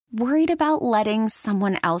Worried about letting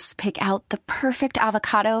someone else pick out the perfect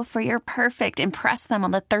avocado for your perfect impress them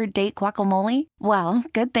on the third date guacamole? Well,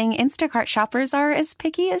 good thing Instacart shoppers are as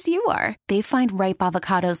picky as you are. They find ripe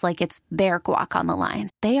avocados like it's their guac on the line.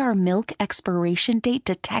 They are milk expiration date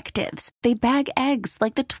detectives. They bag eggs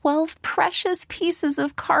like the 12 precious pieces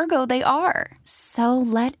of cargo they are. So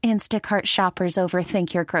let Instacart shoppers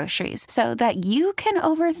overthink your groceries so that you can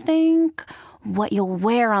overthink what you'll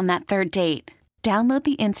wear on that third date. Download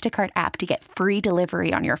the Instacart app to get free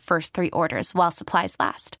delivery on your first 3 orders while supplies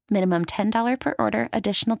last. Minimum $10 per order.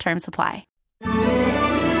 Additional terms apply.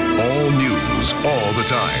 All news, all the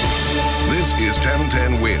time. This is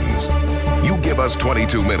 1010 Wins. You give us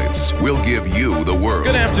 22 minutes, we'll give you the world.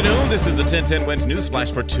 Good afternoon. This is a 1010 Wins News Flash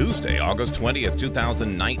for Tuesday, August 20th,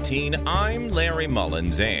 2019. I'm Larry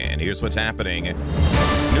Mullins, and here's what's happening.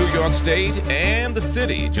 New York State and the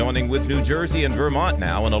city joining with New Jersey and Vermont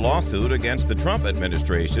now in a lawsuit against the Trump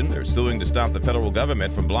administration. They're suing to stop the federal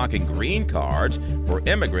government from blocking green cards for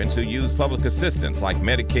immigrants who use public assistance like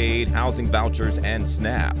Medicaid, housing vouchers, and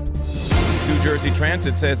SNAP. New Jersey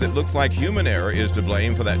Transit says it looks like human error is to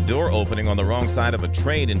blame for that door opening on the wrong side of a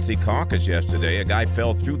train in Secaucus yesterday. A guy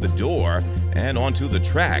fell through the door and onto the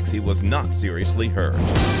tracks. He was not seriously hurt.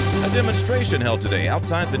 A demonstration held today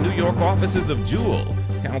outside the New York offices of Juul.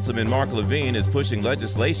 Councilman Mark Levine is pushing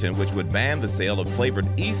legislation which would ban the sale of flavored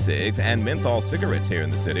e-cigs and menthol cigarettes here in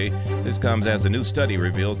the city. This comes as a new study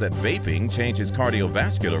reveals that vaping changes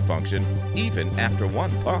cardiovascular function even after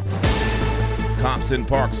one puff. Cops in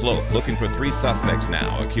Park Slope looking for 3 suspects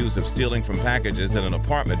now, accused of stealing from packages in an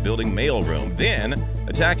apartment building mailroom, then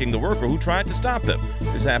attacking the worker who tried to stop them.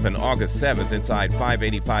 This happened August 7th inside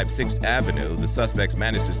 585 6th Avenue. The suspects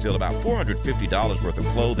managed to steal about $450 worth of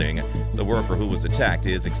clothing. The worker who was attacked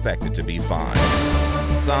is expected to be fined.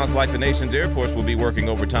 Sounds like the nation's airports will be working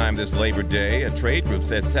overtime this Labor Day. A trade group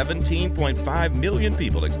says 17.5 million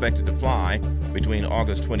people expected to fly between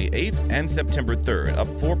August 28th and September 3rd, up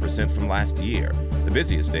 4% from last year. The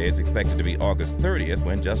busiest day is expected to be August 30th,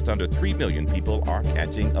 when just under 3 million people are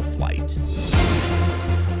catching a flight.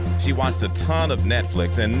 She watched a ton of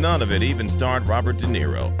Netflix, and none of it even starred Robert De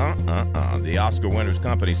Niro. The Oscar winner's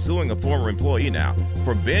company suing a former employee now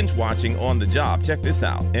for binge watching on the job. Check this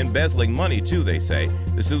out. Embezzling money, too, they say.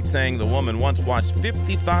 The suit saying the woman once watched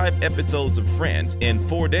 55 episodes of Friends in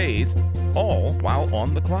 4 days, all while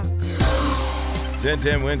on the clock.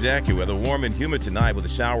 1010 Wins AccuWeather. Warm and humid tonight with a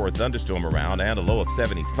shower or thunderstorm around and a low of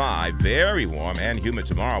 75. Very warm and humid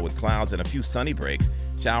tomorrow with clouds and a few sunny breaks.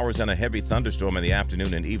 Showers and a heavy thunderstorm in the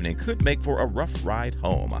afternoon and evening could make for a rough ride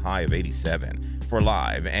home, a high of 87. For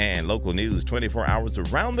live and local news 24 hours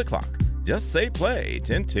around the clock, just say play.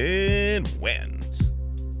 1010 Wins.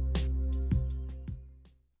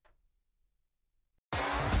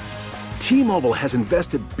 T-Mobile has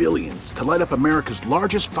invested billions to light up America's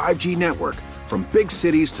largest 5G network, from big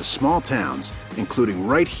cities to small towns, including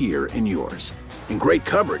right here in yours. And great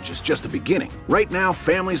coverage is just the beginning. Right now,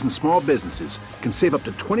 families and small businesses can save up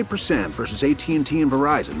to 20% versus AT&T and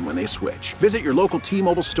Verizon when they switch. Visit your local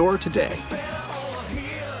T-Mobile store today.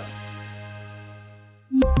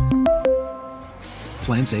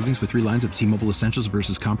 Plan savings with 3 lines of T-Mobile Essentials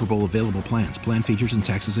versus comparable available plans. Plan features and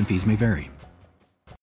taxes and fees may vary.